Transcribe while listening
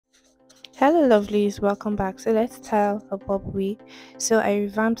Hello lovelies, welcome back. So let's style a bob wig. So I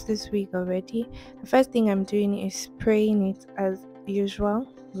revamped this wig already. The first thing I'm doing is spraying it as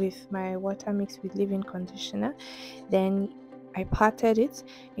usual with my water mixed with leave-in conditioner. Then I parted it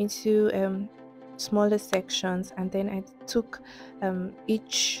into smaller sections, and then I took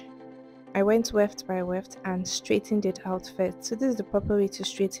each I went weft by weft and straightened it out first. So this is the proper way to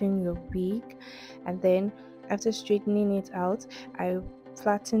straighten your wig. And then after straightening it out, I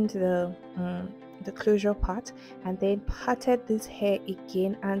flattened the closure part and then parted this hair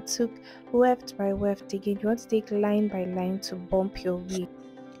again and took weft by weft again. You want to take line by line to bump your wig.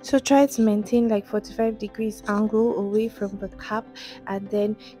 So try to maintain like 45 degrees angle away from the cap, and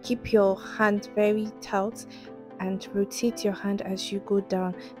then keep your hand very tight and rotate your hand as you go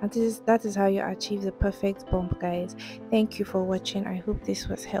down, and that is how you achieve the perfect bump, guys. Thank you for watching. I hope this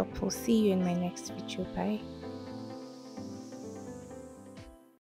was helpful. See you in my next video. Bye.